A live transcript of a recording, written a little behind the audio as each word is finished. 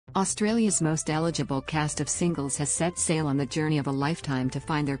Australia's most eligible cast of singles has set sail on the journey of a lifetime to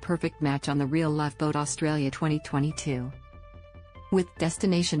find their perfect match on the Real Love Boat Australia 2022. With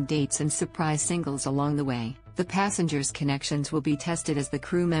destination dates and surprise singles along the way, the passengers' connections will be tested as the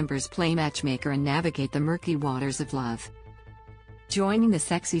crew members play matchmaker and navigate the murky waters of love. Joining the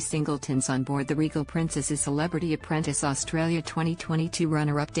sexy singletons on board the Regal Princess is Celebrity Apprentice Australia 2022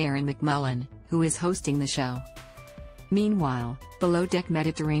 runner-up Darren McMullen, who is hosting the show. Meanwhile, Below Deck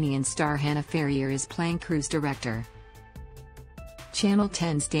Mediterranean star Hannah Ferrier is playing cruise director. Channel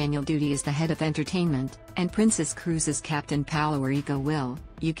 10's Daniel Duty is the head of entertainment, and Princess Cruises captain Paolo Rico will,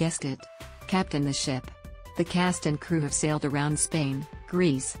 you guessed it, captain the ship. The cast and crew have sailed around Spain,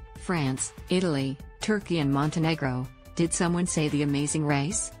 Greece, France, Italy, Turkey and Montenegro. Did someone say the amazing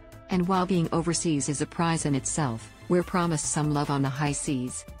race? And while being overseas is a prize in itself, we're promised some love on the high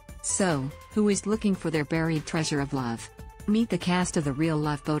seas. So, who is looking for their buried treasure of love? Meet the cast of the Real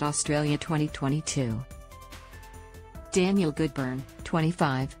Love Boat Australia 2022. Daniel Goodburn,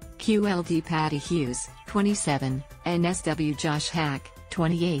 25, QLD Patty Hughes, 27, NSW Josh Hack,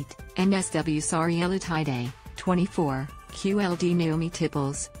 28, NSW Sariella Tide, 24, QLD Naomi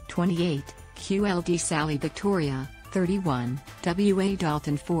Tibbles, 28, QLD Sally Victoria, 31, WA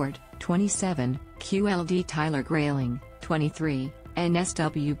Dalton Ford, 27, QLD Tyler Grayling, 23,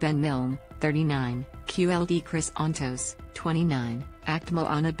 NSW Ben Milne, 39, QLD Chris Ontos, 29, Actmo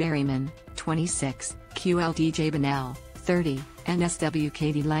Anna Berryman, 26, QLD J Bennell, 30, NSW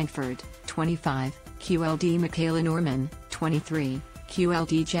Katie Langford, 25, QLD Michaela Norman, 23,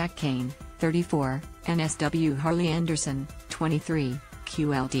 QLD Jack Kane, 34, NSW Harley Anderson, 23,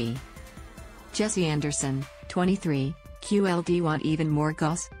 QLD Jesse Anderson, 23, QLD Want Even More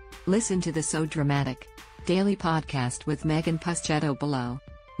Goss? Listen to the So Dramatic daily podcast with Megan Puschetto below.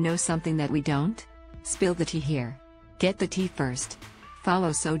 Know something that we don't? Spill the tea here. Get the tea first.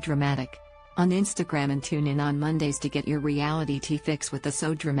 Follow So Dramatic on Instagram and tune in on Mondays to get your reality tea fix with the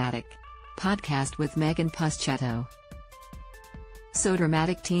So Dramatic podcast with Megan Puschetto. So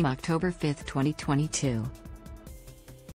Dramatic Team October 5, 2022.